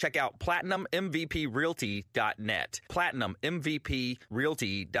 813-773-1253. Check out PlatinumMVPRealty.net. PlatinumMVPRealty.net.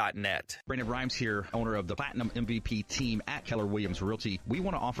 Brandon Rhymes here, owner of the Platinum MVP team at Keller Williams Realty. We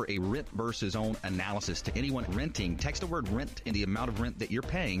want to offer a rent versus own analysis to anyone renting. Text the word rent and the amount of rent that you're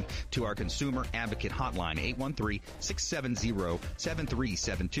paying to our consumer advocate hotline,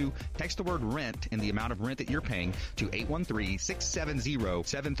 813-670-7372. Text the word rent and the amount of rent that you're paying to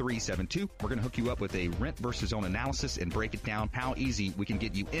 813-670-7372. We're going to hook you up with a rent versus own analysis and break it down how easy we can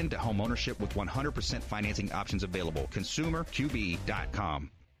get you into home ownership with 100% financing options available. ConsumerQB.com.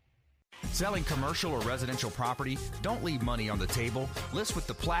 Selling commercial or residential property? Don't leave money on the table. List with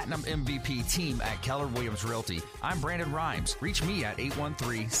the Platinum MVP team at Keller Williams Realty. I'm Brandon Rhymes. Reach me at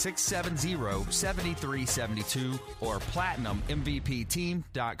 813-670-7372 or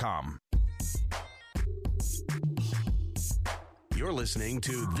PlatinumMVPteam.com. You're listening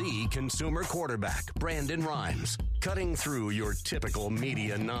to the Consumer Quarterback, Brandon Rhymes, cutting through your typical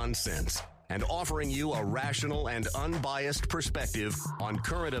media nonsense and offering you a rational and unbiased perspective on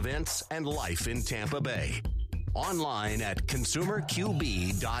current events and life in Tampa Bay. Online at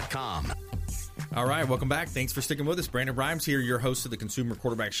ConsumerQB.com. All right, welcome back. Thanks for sticking with us. Brandon Rhymes here, your host of the Consumer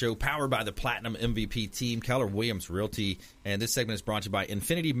Quarterback Show, powered by the Platinum MVP team, Keller Williams Realty. And this segment is brought to you by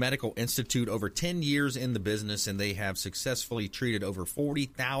Infinity Medical Institute. Over 10 years in the business, and they have successfully treated over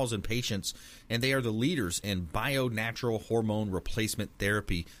 40,000 patients. And they are the leaders in bio-natural hormone replacement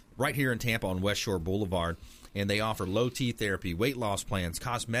therapy right here in Tampa on West Shore Boulevard. And they offer low T therapy, weight loss plans,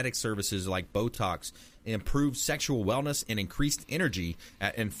 cosmetic services like Botox, improved sexual wellness, and increased energy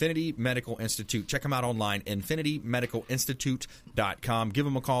at Infinity Medical Institute. Check them out online, infinitymedicalinstitute.com. Give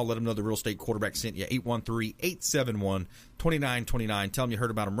them a call. Let them know the real estate quarterback sent you, 813-871-2929. Tell them you heard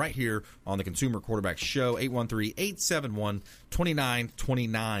about them right here on the Consumer Quarterback Show,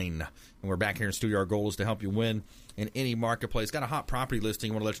 813-871-2929. And we're back here in studio. Our goal is to help you win in any marketplace. Got a hot property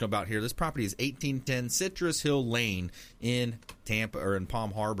listing I want to let you know about here. This property is 1810 Citrus Hill Lane in Tampa, or in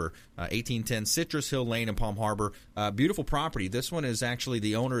Palm Harbor. 1810 Citrus Hill Lane in Palm Harbor. Beautiful property. This one is actually,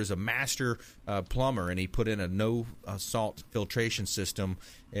 the owner is a master plumber, and he put in a no salt filtration system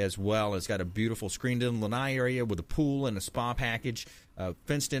as well. It's got a beautiful screened-in lanai area with a pool and a spa package,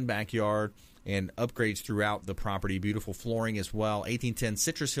 fenced-in backyard, and upgrades throughout the property. Beautiful flooring as well. 1810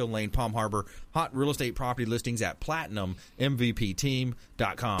 Citrus Hill Lane, Palm Harbor. Hot real estate property listings at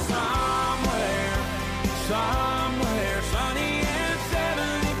PlatinumMVPTeam.com. Somewhere sunny and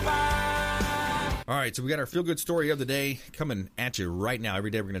 75. All right, so we got our feel-good story of the day coming at you right now.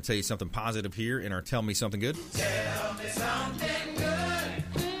 Every day we're going to tell you something positive here in our Tell Me Something Good. Tell me something good.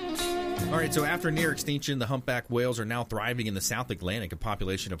 All right, so after near extinction, the humpback whales are now thriving in the South Atlantic. A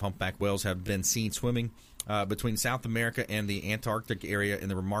population of humpback whales have been seen swimming between South America and the Antarctic area in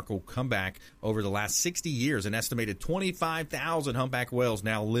the remarkable comeback over the last 60 years. An estimated 25,000 humpback whales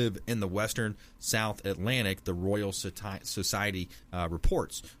now live in the western South Atlantic, the Royal Society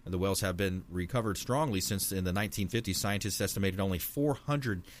reports. And the whales have been recovered strongly since in the 1950s. Scientists estimated only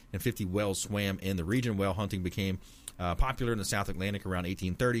 450 whales swam in the region. Whale hunting became popular in the South Atlantic around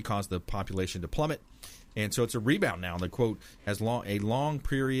 1830, caused the population to plummet. And so it's a rebound now. The quote, a long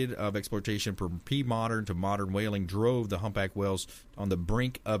period of exploitation from pre-modern to modern whaling drove the humpback whales on the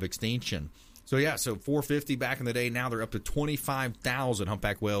brink of extinction. So, yeah, so 450 back in the day. Now they're up to 25,000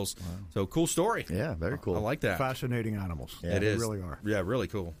 humpback whales. Wow. So, cool story. Yeah, very cool. I like that. Fascinating animals. Yeah, they really are. Yeah, really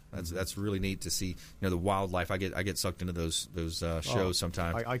cool. That's really neat to see. The wildlife. I get sucked into those shows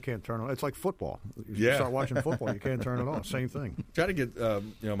sometimes. I can't turn on. It's like football. You start watching football, you can't turn it off. Same thing. Try to get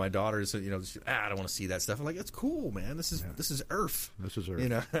my daughter to I don't want to see that stuff. I'm like, it's cool, man. This is Earth. This is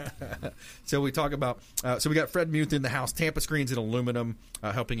Earth. So we talk about. So we got Fred Muth in the house. Tampa Screens and Aluminum,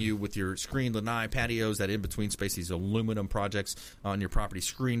 helping you with your screen lanai patios, that in between space. These aluminum projects on your property,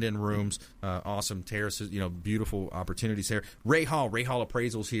 screened in rooms, awesome terraces. Beautiful opportunities there. Ray Hall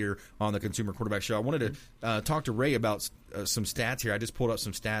Appraisals here on the Consumer Quarterback Show. I wanted to talk to Ray about some stats here. I just pulled up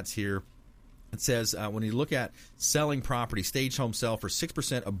some stats here. It says when you look at selling property, staged home sell for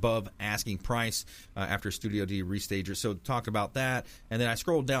 6% above asking price after Studio D restager. So talk about that. And then I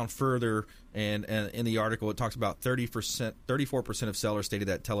scrolled down further, and in the article it talks about 34% of sellers stated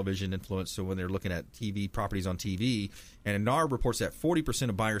that television influence. So when they're looking at TV properties on TV, and NAR reports that 40%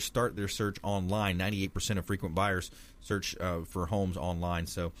 of buyers start their search online. 98% of frequent buyers search for homes online.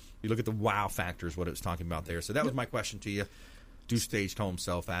 So you look at the wow factor is what it was talking about there. So that was my question to you. Do staged homes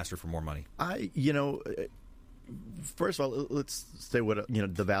sell faster for more money? First of all, let's say what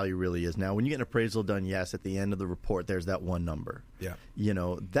the value really is. Now, when you get an appraisal done, yes, at the end of the report, there's that one number. Yeah.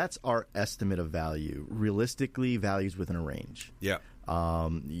 That's our estimate of value. Realistically, value's within a range. Yeah.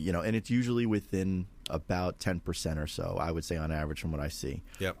 And it's usually within about 10% or so, I would say, on average from what I see.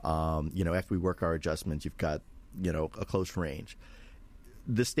 Yep. After we work our adjustments, you've got, a close range.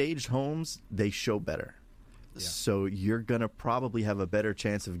 The staged homes, they show better. Yeah. So you're going to probably have a better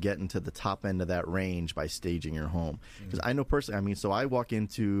chance of getting to the top end of that range by staging your home. Because I know personally, so I walk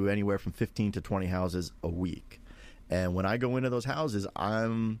into anywhere from 15 to 20 houses a week. And when I go into those houses,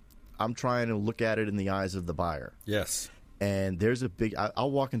 I'm trying to look at it in the eyes of the buyer. Yes. And there's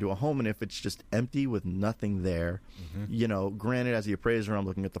I'll walk into a home, and if it's just empty with nothing there, granted, as the appraiser, I'm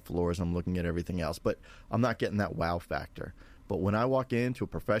looking at the floors, I'm looking at everything else, but I'm not getting that wow factor. But when I walk into a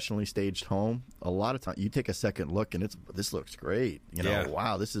professionally staged home, a lot of times you take a second look and this looks great.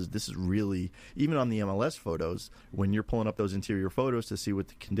 Wow, this is really, even on the MLS photos, when you're pulling up those interior photos to see what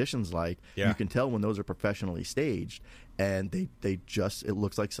the condition's like, you can tell when those are professionally staged, and it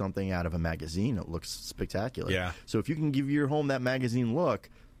looks like something out of a magazine. It looks spectacular. Yeah. So if you can give your home that magazine look,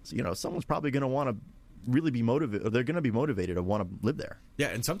 someone's probably going to want to really be motivated. They're going to be motivated to want to live there. Yeah,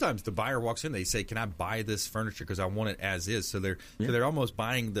 and sometimes the buyer walks in, they say, "Can I buy this furniture because I want it as is?" So they're almost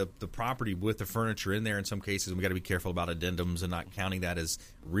buying the property with the furniture in there. In some cases, we got to be careful about addendums and not counting that as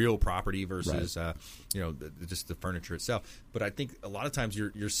real property versus just the furniture itself. But I think a lot of times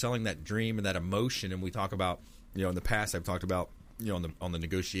you're selling that dream and that emotion, and we talk about, in the past I've talked about, on the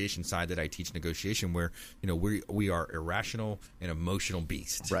negotiation side that I teach negotiation, where we are irrational and emotional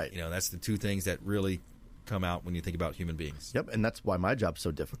beasts. Right. That's the two things that really come out when you think about human beings. Yep, and that's why my job's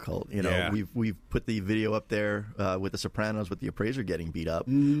so difficult. We've put the video up there with The Sopranos with the appraiser getting beat up,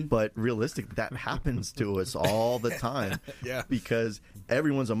 but realistically, that happens to us all the time. Yeah, because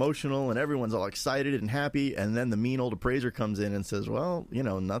everyone's emotional and everyone's all excited and happy, and then the mean old appraiser comes in and says, "Well,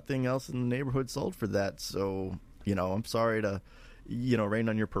 nothing else in the neighborhood sold for that, so I'm sorry to." Rain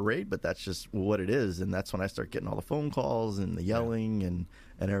on your parade, but that's just what it is. And that's when I start getting all the phone calls and the yelling and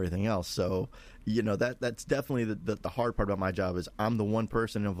everything else. So, that's definitely the hard part about my job is I'm the one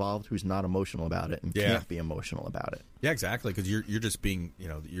person involved who's not emotional about it and can't be emotional about it. Yeah, exactly. Because you're just being,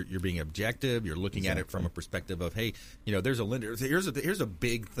 you're being objective. You're looking at it from a perspective of, hey, there's a lender. Here's a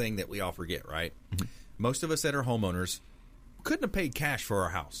big thing that we all forget, right? Mm-hmm. Most of us that are homeowners couldn't have paid cash for our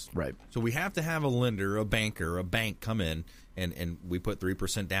house. Right. So we have to have a lender, a banker, a bank come in, and we put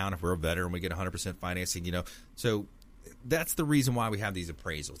 3% down if we're a veteran. We get 100% financing, So that's the reason why we have these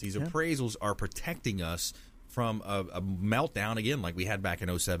appraisals. These appraisals are protecting us from a meltdown, again, like we had back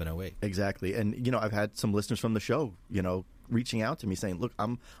in 07, 08. Exactly. And, I've had some listeners from the show, reaching out to me saying, look,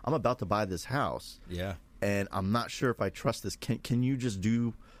 I'm about to buy this house. Yeah. And I'm not sure if I trust this. Can you just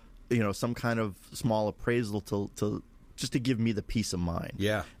do, some kind of small appraisal to just to give me the peace of mind.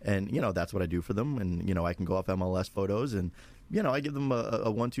 Yeah. And, that's what I do for them. And, I can go off MLS photos and, I give them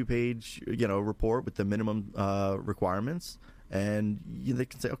a 1-2 page, report with the minimum requirements. And they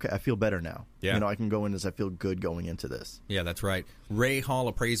can say, okay, I feel better now. Yeah. I can go in as I feel good going into this. Yeah, that's right.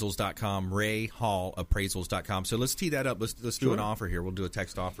 RayHallAppraisals.com, RayHallAppraisals.com. So let's tee that up. Let's do an offer here. We'll do a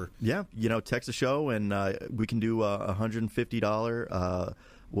text offer. Yeah. Text the show, and we can do a $150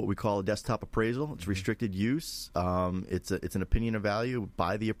 what we call a desktop appraisal. It's restricted use. It's an opinion of value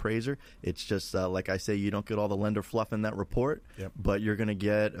by the appraiser. It's just like I say, you don't get all the lender fluff in that report, but you're going to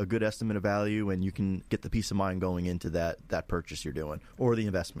get a good estimate of value, and you can get the peace of mind going into that purchase you're doing or the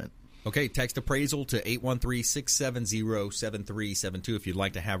investment. Okay, text appraisal to 813-670-7372 if you'd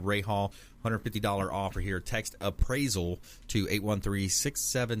like to have Ray Hall. $150 offer here. Text appraisal to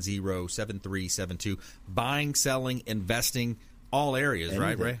 813-670-7372. Buying, selling, investing, all areas,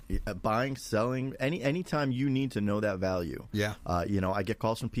 right, Ray? Buying, selling, anytime you need to know that value. Yeah. I get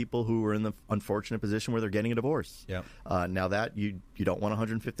calls from people who are in the unfortunate position where they're getting a divorce. Yeah. Now that you don't want a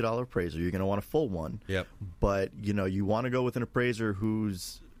 $150 appraiser, you're going to want a full one. Yep. But you want to go with an appraiser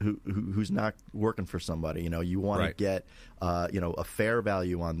who's not working for somebody. You want to get a fair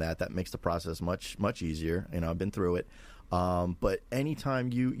value on that. That makes the process much easier. I've been through it. But anytime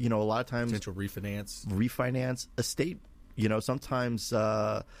a lot of times potential refinance, estate. Sometimes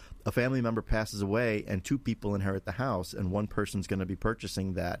a family member passes away and two people inherit the house, and one person's going to be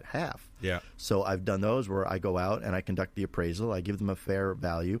purchasing that half. Yeah. So I've done those where I go out and I conduct the appraisal. I give them a fair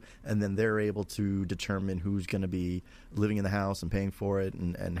value, and then they're able to determine who's going to be living in the house and paying for it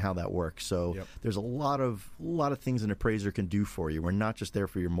and how that works. So there's a lot of things an appraiser can do for you. We're not just there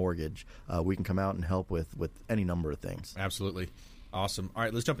for your mortgage. We can come out and help with any number of things. Absolutely. Awesome. All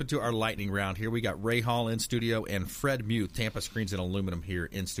right, let's jump into our lightning round here. We got Ray Hall in studio and Fred Muth, Tampa Screens and Aluminum, here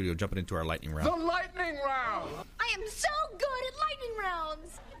in studio. Jumping into our lightning round. The lightning round! I am so good at lightning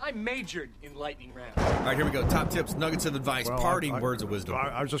rounds! I majored in lightning rounds. All right, here we go. Top tips, nuggets of advice, parting words of wisdom.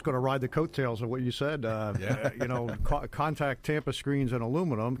 I was just going to ride the coattails of what you said. Contact Tampa Screens and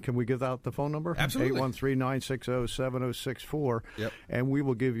Aluminum. Can we give out the phone number? Absolutely. 813-960-7064. Yep. And we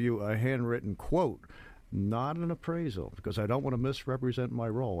will give you a handwritten quote. Not an appraisal, because I don't want to misrepresent my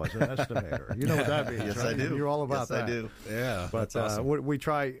role as an estimator. You know what that means, Yes, right? I do. You're all about that. Yes, I do. Yeah, but that's awesome. we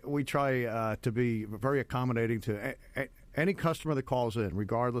try to be very accommodating to any customer that calls in,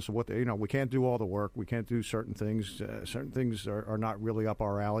 regardless of what we can't do all the work. We can't do certain things. Certain things are not really up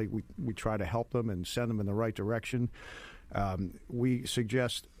our alley. We try to help them and send them in the right direction. We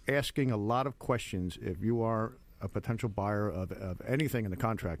suggest asking a lot of questions if you are a potential buyer of anything in the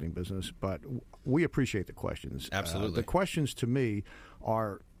contracting business, but we appreciate the questions. Absolutely. The questions to me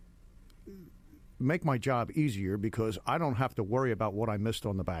are make my job easier because I don't have to worry about what I missed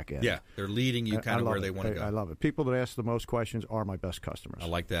on the back end. Yeah, they're leading you kind of where they want to go. I love it. People that ask the most questions are my best customers. I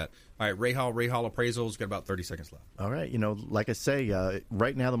like that. All right, Ray Hall Appraisals, got about 30 seconds left. All right, like I say,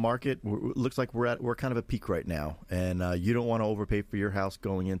 right now the market looks like we're kind of a peak right now, and you don't want to overpay for your house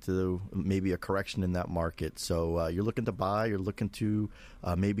going into maybe a correction in that market. So you're looking to buy, you're looking to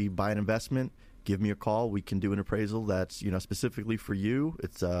maybe buy an investment. Give me a call. We can do an appraisal that's specifically for you.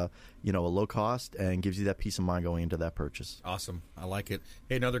 It's a low cost and gives you that peace of mind going into that purchase. Awesome. I like it.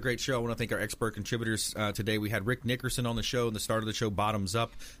 Hey, another great show. I want to thank our expert contributors today. We had Rick Nickerson on the show in the start of the show, Bottoms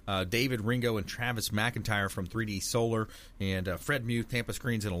Up, David Ringo and Travis McIntyre from 3D Solar, and Fred Muth, Tampa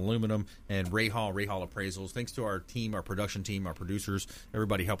Screens and Aluminum, and Ray Hall Appraisals. Thanks to our team, our production team, our producers,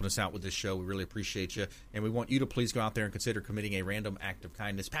 everybody helping us out with this show. We really appreciate you, and we want you to please go out there and consider committing a random act of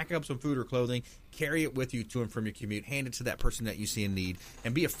kindness. Pack up some food or clothing. Carry it with you to and from your commute. Hand it to that person that you see in need,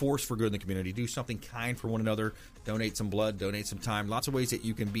 and be a force for good in the community. Do something kind for one another. Donate some blood. Donate some time. Lots of ways that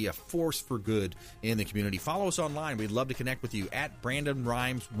you can be a force for good in the community. Follow us online. We'd love to connect with you at Brandon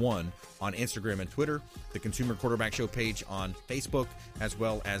Rhymes 1 on Instagram and Twitter, the Consumer Quarterback Show page on Facebook, as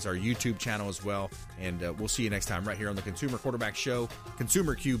well as our YouTube channel as well. And we'll see you next time right here on the Consumer Quarterback Show,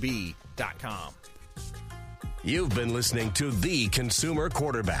 ConsumerQB.com. You've been listening to The Consumer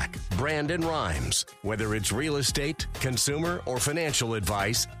Quarterback, Brandon Rhymes. Whether it's real estate, consumer, or financial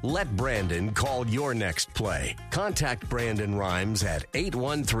advice, let Brandon call your next play. Contact Brandon Rhymes at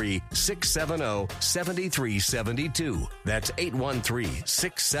 813-670-7372. That's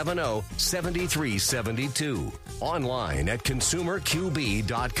 813-670-7372. Online at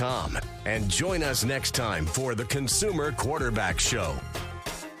ConsumerQB.com. And join us next time for The Consumer Quarterback Show.